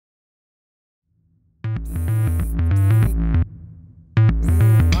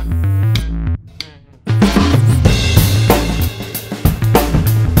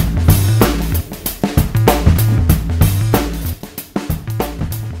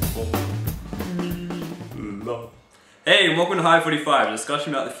Hey, and welcome to Hive45, a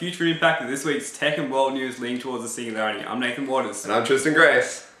discussion about the future impact of this week's tech and world news leading towards the singularity. I'm Nathan Waters. And I'm Tristan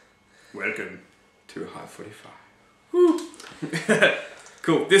Grace. Welcome to Hive45. Woo!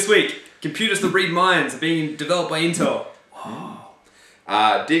 Cool. This week, computers that read minds are being developed by Intel.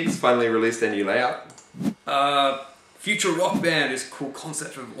 Digg's finally released their new layout. Future Rockband is a cool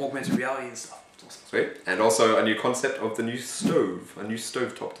concept of augmented reality and stuff. Awesome. Sweet. And also a new concept of the new stove, a new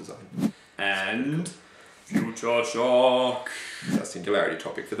stovetop design. And Future Shock. Our Singularity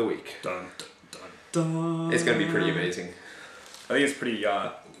topic for the week. Dun, dun, dun, dun. It's going to be pretty amazing. I think it's pretty,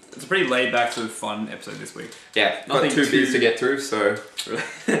 it's a pretty laid back sort of fun episode this week. Yeah, Nothing got two beers to get through, so...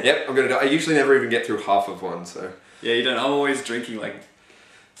 Yep, I'm going to do... I usually never even get through half of one, so... Yeah, you don't. I'm always drinking, like,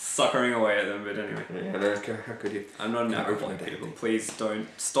 suckering away at them, but anyway. Yeah, no, how could you? I'm not an alcoholic, people. Please don't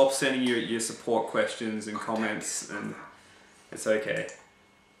stop sending your support questions and comments, and it's okay.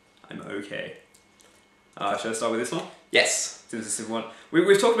 I'm okay. Should I start with this one? Yes. Since it's a simple one.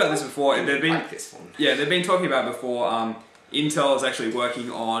 We've talked about this before. They've been, like this one. Yeah, they've been talking about before. Intel is actually working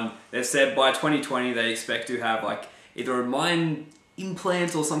on, they've said by 2020 they expect to have like either a mind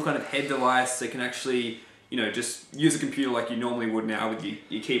implant or some kind of head device that can actually, you know, just use a computer like you normally would now with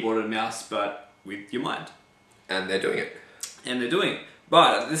your keyboard and mouse, but with your mind. And they're doing it. And they're doing it.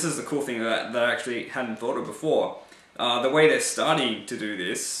 But this is the cool thing that I actually hadn't thought of before. The way they're starting to do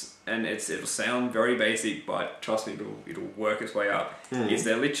this, and it'll sound very basic, but trust me, it'll work its way up, is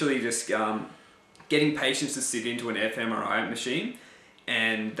they're literally just getting patients to sit into an fMRI machine,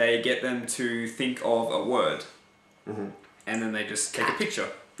 and they get them to think of a word, and then they just take a picture.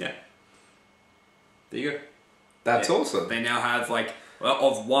 Yeah. There you go. That's awesome. They now have like, well,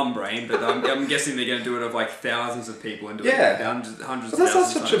 of one brain, but I'm guessing they're going to do it of like thousands of people and do it hundreds of thousands of times.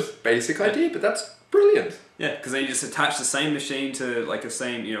 That's not such a basic idea, but that's brilliant. Yeah, because then you just attach the same machine to like the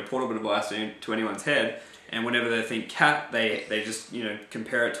same, you know, portable device to anyone's head, and whenever they think cat, they just, you know,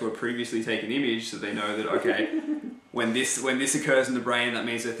 compare it to a previously taken image, so they know that, okay, when this occurs in the brain, that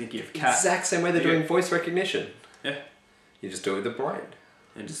means they're thinking of cat. Exact same way they're doing voice recognition. Yeah. You just do it with the brain.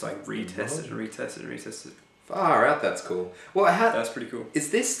 And just like retest it and retest it and retest it. Far out, that's cool. Well, that's pretty cool. Is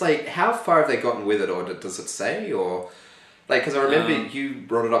this like, how far have they gotten with it, or does it say, or... Like, because I remember you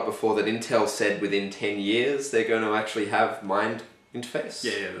brought it up before that Intel said within 10 years they're going to actually have mind interface.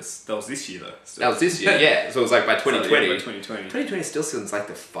 Yeah, that was this year though. Still. That was this year, yeah. So it was like by 2020. So, yeah, by 2020. 2020 still sounds like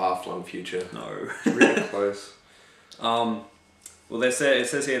the far-flung future. No. It's really close. Well, it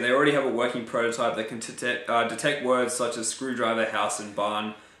says here they already have a working prototype that can detect words such as screwdriver, house, and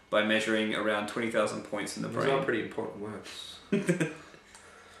barn by measuring around 20,000 points in the brain. Those are pretty important words.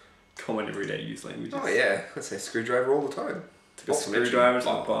 Common everyday use languages. Oh yeah, I say screwdriver all the time. Took a screwdriver to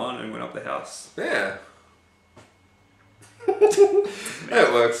the barn and went up the house. Yeah.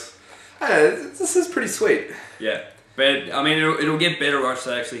 It works. This is pretty sweet. Yeah, but I mean, it'll get better once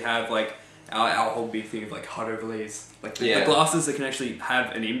they actually have like our whole big thing of like HUD overlays, like the glasses that can actually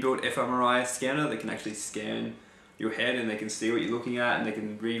have an inbuilt fMRI scanner that can actually scan your head and they can see what you're looking at and they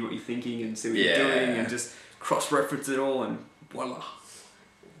can read what you're thinking and see what you're doing and just cross-reference it all and voila.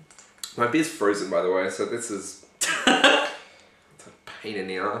 My beer's frozen, by the way, so this is it's a pain in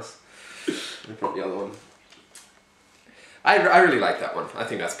the ass. Let me put the other one. I really like that one. I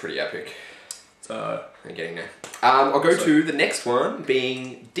think that's pretty epic. I'm getting there. I'll go to the next one,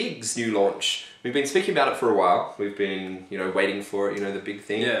 being Digg's new launch. We've been speaking about it for a while. We've been, you know, waiting for it, you know, the big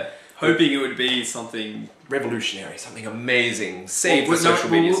thing. Yeah, hoping it would be something revolutionary, something amazing. Save the social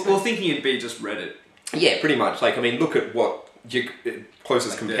media space. We're thinking it'd be just Reddit. Yeah, pretty much. Like, I mean, look at what your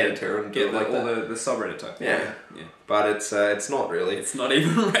closest competitor and get like all the subreddit type. Yeah. But it's not really. It's not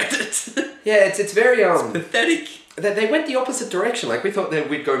even Reddit. Yeah, it's very it's pathetic. They went the opposite direction. Like, we thought that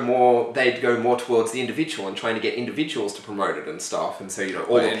they'd go more towards the individual and trying to get individuals to promote it and stuff, and so, you know,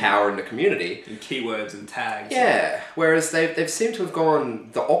 all the power in the community and keywords and tags. Yeah. Whereas they've seemed to have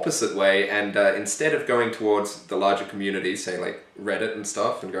gone the opposite way, and instead of going towards the larger community, say like Reddit and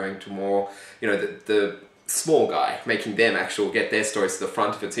stuff, and going to more, you know, the small guy, making them get their stories to the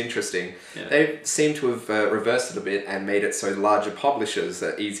front if it's interesting. Yeah. They seem to have reversed it a bit and made it so larger publishers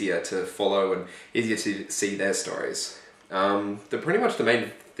are easier to follow and easier to see their stories. Pretty much the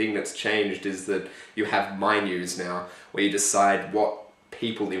main thing that's changed is that you have My News now, where you decide what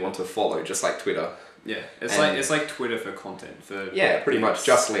people you want to follow, just like Twitter. Yeah, it's like Twitter for content. Pretty much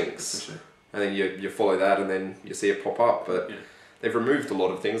just links. And then you follow that and then you see it pop up, but... Yeah. They've removed a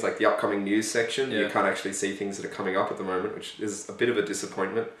lot of things, like the upcoming news section. You can't actually see things that are coming up at the moment, which is a bit of a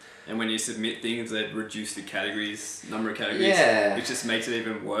disappointment. And when you submit things, they've reduced the number of categories, which just makes it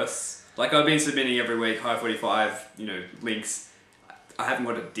even worse. Like, I've been submitting every week Hive45, links. I haven't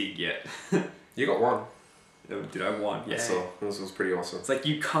got a Digg yet. You got one. Did I won? Yeah. I saw. This was pretty awesome. It's like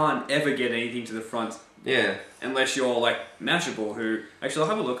you can't ever get anything to the front. Yeah. Unless you're like Mashable, who actually I'll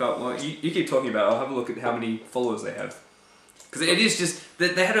have a look up. Well, you keep talking about it. I'll have a look at how many followers they have. Because it is just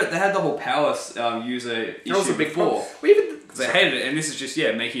they had the whole power user issue That was a big before. Because They hated it, and this is just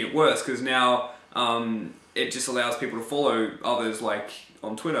making it worse. Because now it just allows people to follow others like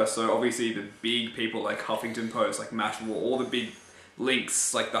on Twitter. So obviously the big people like Huffington Post, like Mashable, all the big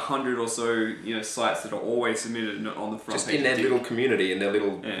links, like the 100 or so sites that are always submitted on the front just page. in their little community, in their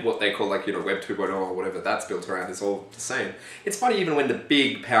little what they call like Web 2.0 or whatever that's built around is all the same. It's funny even when the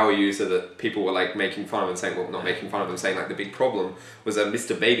big power user that people were like making fun of and saying, well, not making fun of them, saying like the big problem was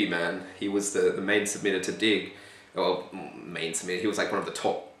Mr. Babyman. He was the main submitter to Digg. Well, main submitter. He was like one of the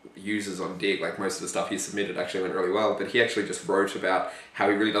top users on Digg. Like most of the stuff he submitted actually went really well, but he actually just wrote about how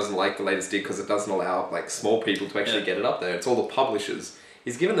he really doesn't like the latest Digg because it doesn't allow like small people to actually get it up there. It's all the publishers.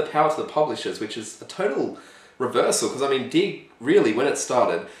 He's given the power to the publishers, which is a total reversal. Because I mean, Digg really, when it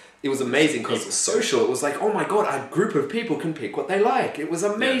started, it was amazing because it was social. It was like, oh my god, a group of people can pick what they like. It was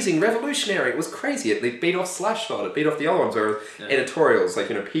amazing, revolutionary. It was crazy. It beat off Slashdot. It beat off the other ones where editorials,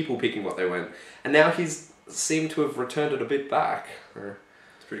 like people picking what they went. And now he's seemed to have returned it a bit back.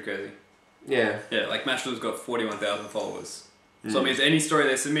 It's pretty crazy. Yeah. Yeah, like Mashable's got 41,000 followers. So it means any story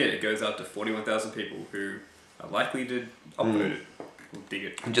they submit, it goes out to 41,000 people who are likely to upload it. Dig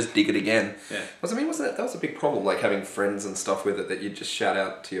it. And just dig it again. Yeah. Wasn't that was a big problem, like having friends and stuff with it, that you just shout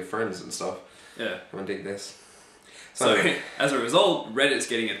out to your friends and stuff. Yeah. Come and dig this. So as a result, Reddit's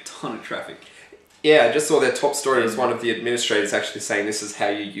getting a ton of traffic. Yeah, I just saw their top story was one of the administrators actually saying this is how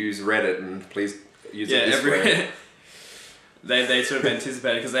you use Reddit and please use it this way. They sort of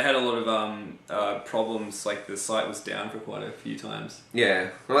anticipated because they had a lot of problems, like the site was down for quite a few times.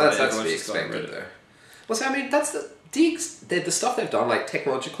 Yeah, well that's to be expected though. Well, so I mean that's the stuff they've done, like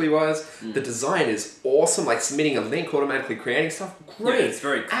technologically wise, the design is awesome. Like submitting a link, automatically creating stuff, great. Yeah, it's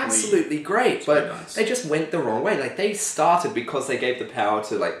very clean. Absolutely great. It's but nice. They just went the wrong way. Like they started because they gave the power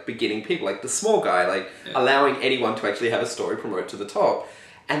to like beginning people, like the small guy, like allowing anyone to actually have a story promote to the top,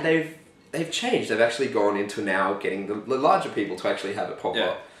 and they've changed. They've actually gone into now getting the larger people to actually have it pop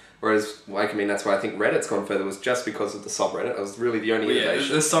up. Whereas, like, I mean, that's why I think Reddit's gone further, was just because of the subreddit. It was really the only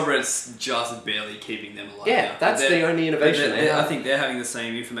innovation. The subreddit's just barely keeping them alive. Yeah, that's the only innovation. I think they're having the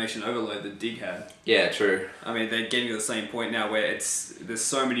same information overload that Digg had. Yeah, true. I mean, they're getting to the same point now where there's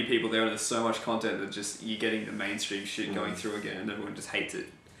so many people there and there's so much content that just you're getting the mainstream shit going through again and everyone just hates it.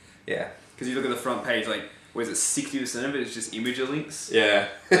 Yeah. Because you look at the front page, like, what is it, 60% of it is just image links? Yeah.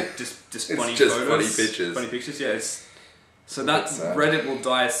 Like, just funny photos. Funny pictures. Funny pictures, yeah. So that Reddit will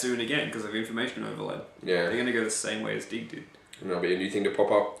die soon again because of information overload. Yeah. They're going to go the same way as Digg did. And there'll be a new thing to pop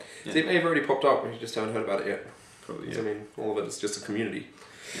up. Yeah. It may have already popped up, we just haven't heard about it yet. Probably, I mean, all of it is just a community.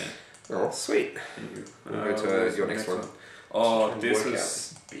 Yeah. Oh, sweet. Thank you. We'll go to your next one. Oh, this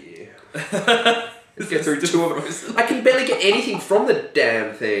was... beer. Let's get through two of them. I can barely get anything from the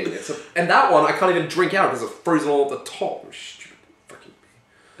damn thing. And that one, I can't even drink out because it's frozen all at the top. Stupid fucking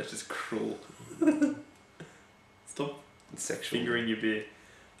beer. That's just cruel. Stop sexual. Fingering your beer.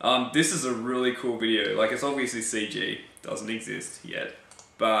 This is a really cool video. Like, it's obviously CG. Doesn't exist yet.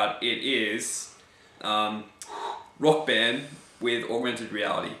 But it is Rockband with augmented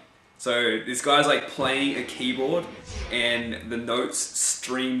reality. So this guy's like playing a keyboard and the notes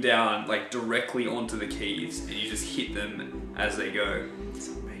stream down like directly onto the keys and you just hit them as they go.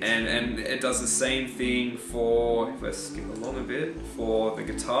 And it does the same thing for, if I skip along a bit, for the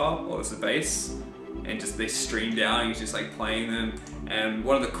guitar or the bass. And just they stream down, he's just like playing them. And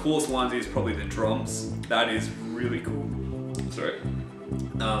one of the coolest ones is probably the drums. That is really cool. Sorry.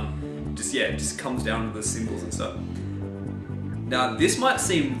 It just comes down to the cymbals and stuff. Now this might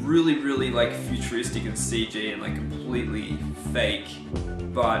seem really, really like futuristic and CG and like completely fake,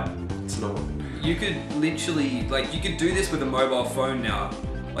 but it's not. You could literally, like, you could do this with a mobile phone now.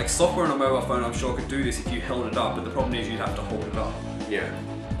 Like software on a mobile phone, I'm sure could do this if you held it up, but the problem is you'd have to hold it up. Yeah.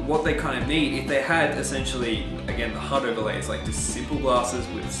 What they kind of need, if they had essentially, again, the HUD overlays, like just simple glasses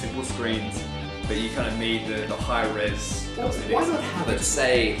with simple screens, but you kind of need the high res. Why not have it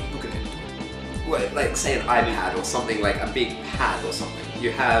say, look at it, like say an iPad or something, like a big pad or something.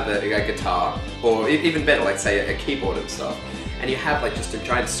 You have a guitar, or even better, like say a keyboard and stuff, and you have like just a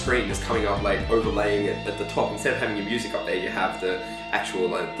giant screen just coming up, like overlaying it at the top. Instead of having your music up there, you have the actual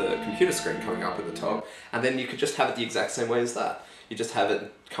the computer screen coming up at the top, and then you could just have it the exact same way as that. You just have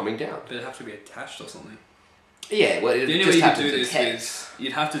it coming down. But it'd have to be attached or something. Yeah, well, the only way you could do this is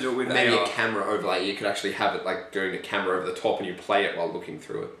you'd have to do it with maybe AR. A camera overlay. You could actually have it like doing a camera over the top, and you play it while looking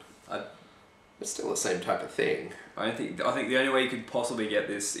through it. It's still the same type of thing. I think the only way you could possibly get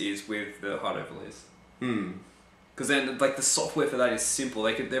this is with the HUD overlays. Because then, like, the software for that is simple.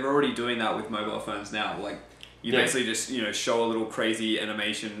 They're already doing that with mobile phones now. Like, you basically just, show a little crazy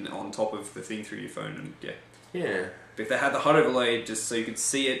animation on top of the thing through your phone, and Yeah. But if they had the HUD overlay just so you could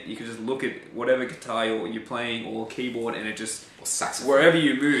see it, you could just look at whatever guitar you're playing or keyboard, and it just, wherever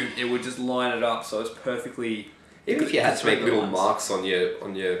you move, it would just line it up so it's perfectly... Even if you had to make little marks on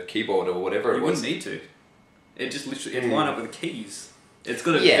your keyboard or whatever you wouldn't need to. It just literally, it'd line up with the keys. It's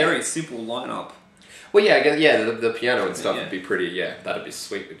got a very simple lineup. Well, yeah, I guess, the piano and stuff would be pretty, that'd be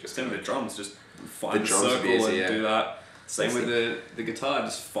sweet. Same with the drums, just find the circle and do that. Same with the guitar,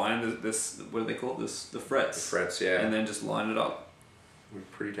 just find this, what do they call it? The frets. The frets, yeah. And then just line it up.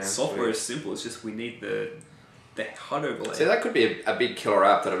 Pretty damn Software sweet. is simple, it's just we need the HUD overlay. So that could be a big killer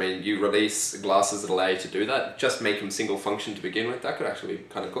app that, you release glasses that allow you to do that, just make them single function to begin with. That could actually be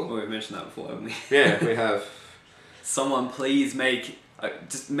kind of cool. Well, we've mentioned that before, haven't we? Yeah, we have. Someone please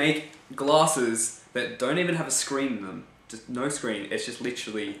just make glasses that don't even have a screen in them. Just no screen, it's just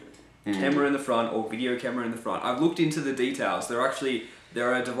literally camera in the front or video camera in the front. I've looked into the details. There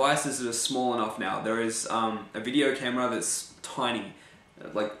are devices that are small enough now. There is a video camera that's tiny,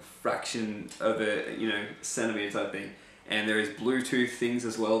 like fraction of a centimeter type thing, and there is Bluetooth things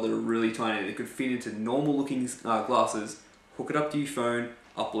as well that are really tiny. They could fit into normal looking glasses. Hook it up to your phone,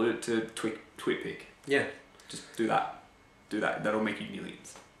 upload it to TwitPic. Yeah, just do that. That'll make you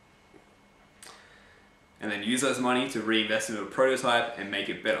millions. And then use those money to reinvest into a prototype and make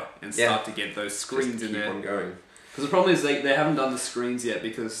it better and start to get those screens in there. Keep on going. Because the problem is they haven't done the screens yet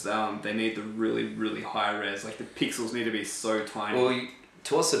because they need the really, really high res. Like the pixels need to be so tiny. Well,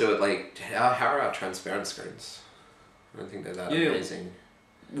 to also do it, like, how are our transparent screens? I don't think they're that amazing.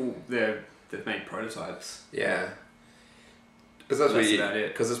 Well, they've made prototypes. Yeah. Because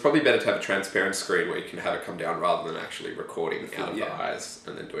it's probably better to have a transparent screen where you can have it come down rather than actually recording out of the eyes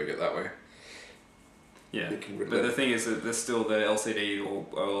and then doing it that way. Yeah, but the thing is that there's still the LCD or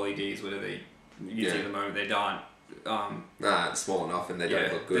LEDs, whatever they're using at the moment, they don't. It's small enough and they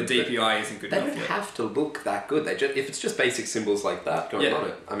don't look good. The DPI isn't good enough yet. They don't have to look that good. If it's just basic symbols like that going on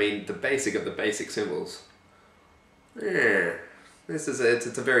it. The basic of the basic symbols. Yeah, it's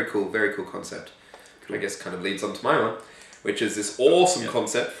a very cool concept. Cool. I guess kind of leads on to my one, which is this awesome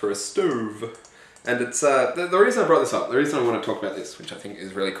concept for a stove. And it's the reason I brought this up, the reason I want to talk about this, which I think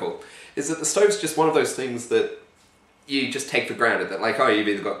is really cool, is that the stove's just one of those things that you just take for granted. That like, you've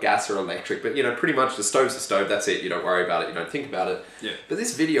either got gas or electric, but pretty much the stove's a stove, that's it, you don't worry about it, you don't think about it. Yeah. But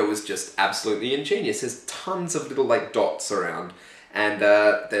this video was just absolutely ingenious. There's tons of little like dots around, and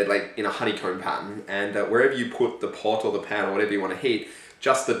they're like in a honeycomb pattern, and wherever you put the pot or the pan or whatever you want to heat,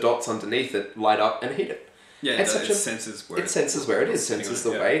 just the dots underneath it light up and heat it. Yeah, it senses where it is, senses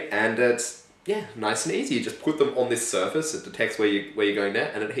the weight, and it's nice and easy. You just put them on this surface, it detects where you're going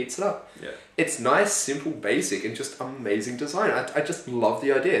there, and it heats it up. Yeah. It's nice, simple, basic, and just amazing design. I just love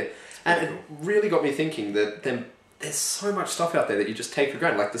the idea. And it really got me thinking that there's so much stuff out there that you just take for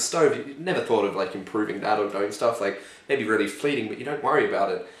granted. Like the stove, you never thought of like improving that or doing stuff, like maybe really fleeting, but you don't worry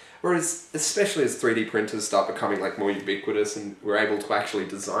about it. Whereas, especially as 3D printers start becoming like more ubiquitous and we're able to actually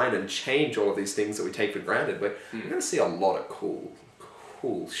design and change all of these things that we take for granted, we're going to see a lot of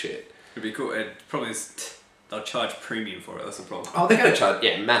cool shit. It'd be cool. It probably is, they'll charge premium for it, that's the problem. Oh, they're going to charge,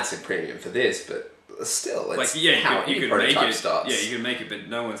 massive premium for this, but still, it's how you could make it starts. Yeah, you can make it, but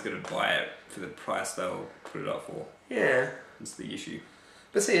no one's going to buy it for the price they'll put it up for. Yeah. That's the issue.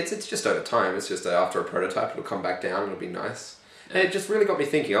 But see, it's just over time. It's just after a prototype, it'll come back down, it'll be nice. And it just really got me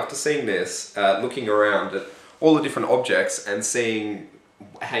thinking, after seeing this, looking around at all the different objects and seeing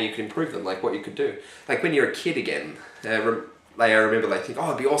how you can improve them, like what you could do. Like when you're a kid again, I remember like thinking,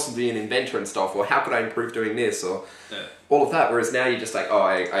 it'd be awesome to be an inventor and stuff, or how could I improve doing this, or all of that. Whereas now you're just like,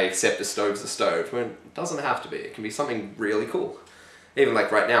 I accept a stove's a stove. When it doesn't have to be. It can be something really cool. Even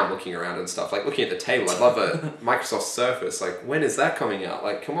like right now I'm looking around and stuff, like looking at the table, I'd love a Microsoft Surface, like when is that coming out?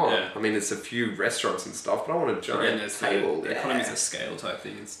 Like come on. I mean there's a few restaurants and stuff, but I want a giant table. The economies of scale type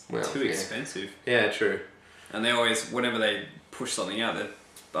thing, it's too expensive. Yeah, true. And they always, whenever they push something out, they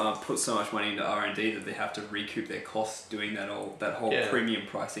put so much money into R&D that they have to recoup their costs doing that whole premium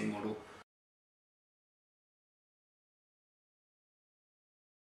pricing model.